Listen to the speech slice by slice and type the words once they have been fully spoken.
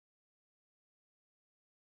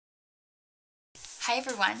Hi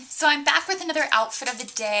everyone. So I'm back with another outfit of the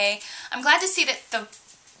day. I'm glad to see that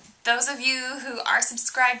those of you who are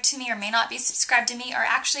subscribed to me or may not be subscribed to me are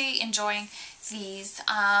actually enjoying these.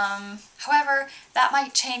 However, that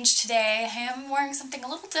might change today. I am wearing something a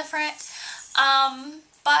little different. Yeah,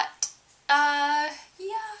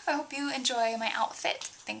 I hope you enjoy my outfit.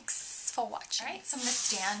 Thanks for watching. Alright, so I'm going to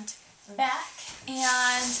stand back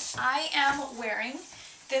and I am wearing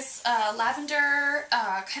this lavender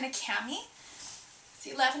kind of cami.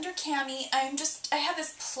 See, lavender cami. I have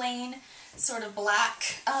this plain sort of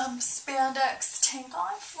black spandex tank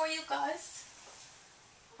on for you guys.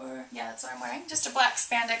 Yeah, that's what I'm wearing. Just a black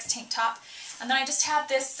spandex tank top. And then I just have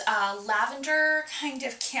this lavender kind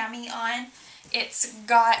of cami on. It's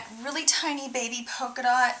got really tiny baby polka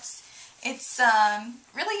dots. It's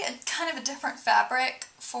really kind of a different fabric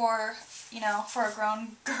for, you know, for a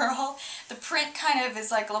grown girl. The print kind of is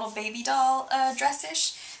like a little baby doll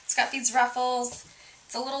dressish. It's got these ruffles.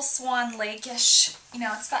 It's a little swan lake-ish. You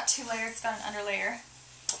know, it's got two layers. It's got an underlayer.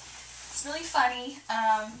 It's really funny,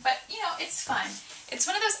 but, you know, it's fun. It's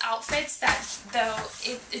one of those outfits that, though,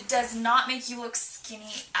 it does not make you look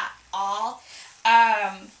skinny at all.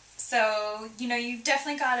 So, you know, you've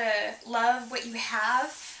definitely got to love what you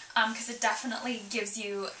have, because it definitely gives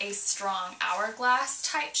you a strong hourglass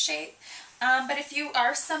type shape. But if you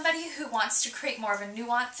are somebody who wants to create more of a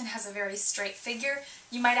nuance and has a very straight figure,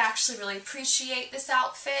 you might actually really appreciate this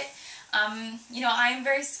outfit. You know, I'm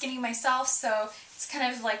very skinny myself, so it's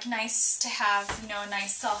kind of like nice to have, you know, a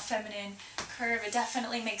nice soft feminine curve. It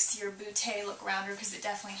definitely makes your bootay look rounder because it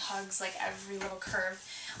definitely hugs like every little curve.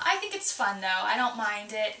 I think it's fun though. I don't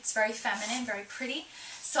mind it. It's very feminine, very pretty.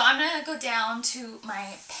 So I'm going to go down to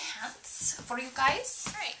my pants for you guys.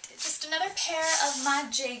 Alright, just another pair of my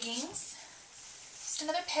jeggings.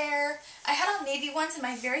 Another pair. I had on navy ones in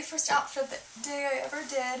my very first outfit the day I ever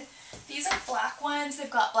did. These are black ones. They've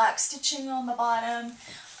got black stitching on the bottom.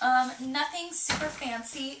 Nothing super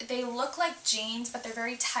fancy. They look like jeans, but they're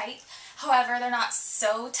very tight. However, they're not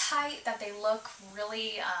so tight that they look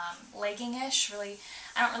really legging-ish. Really,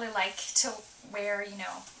 I don't really like to wear, you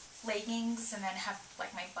know, leggings and then have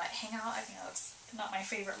like my butt hang out. I think that looks not my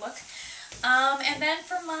favorite look. And then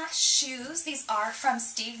for my shoes, these are from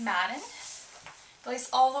Steve Madden.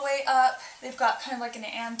 Lace all the way up. They've got kind of like an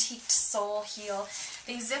antiqued sole heel.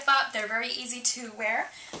 They zip up. They're very easy to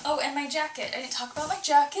wear. Oh, and my jacket. I didn't talk about my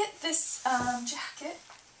jacket. This jacket,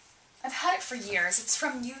 I've had it for years. It's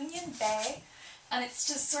from Union Bay, and it's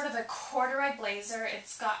just sort of a corduroy blazer.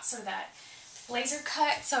 It's got sort of that blazer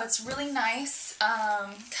cut, so it's really nice.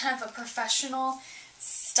 Kind of a professional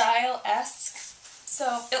style-esque.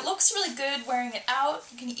 So it looks really good wearing it out.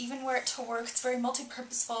 You can even wear it to work. It's very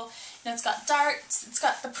multi-purposeful. You know, it's got darts. It's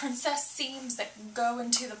got the princess seams that go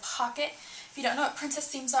into the pocket. If you don't know what princess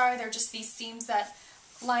seams are, they're just these seams that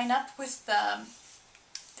line up with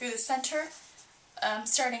through the center,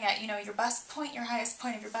 starting at, you know, your bust point, your highest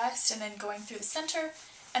point of your bust, and then going through the center,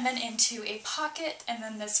 and then into a pocket, and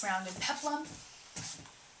then this rounded peplum.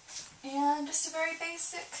 And just a very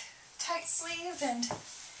basic tight sleeve and,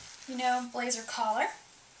 you know, blazer collar.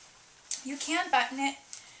 You can button it.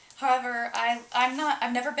 However,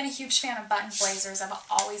 I've never been a huge fan of button blazers. I've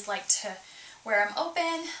always liked to wear them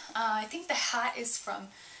open. I think the hat is from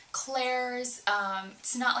Claire's.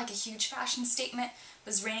 It's not like a huge fashion statement. It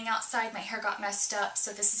was raining outside, my hair got messed up,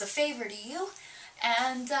 so this is a favor to you.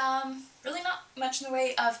 And really not much in the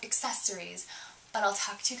way of accessories. But I'll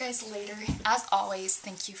talk to you guys later. As always,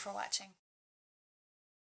 thank you for watching.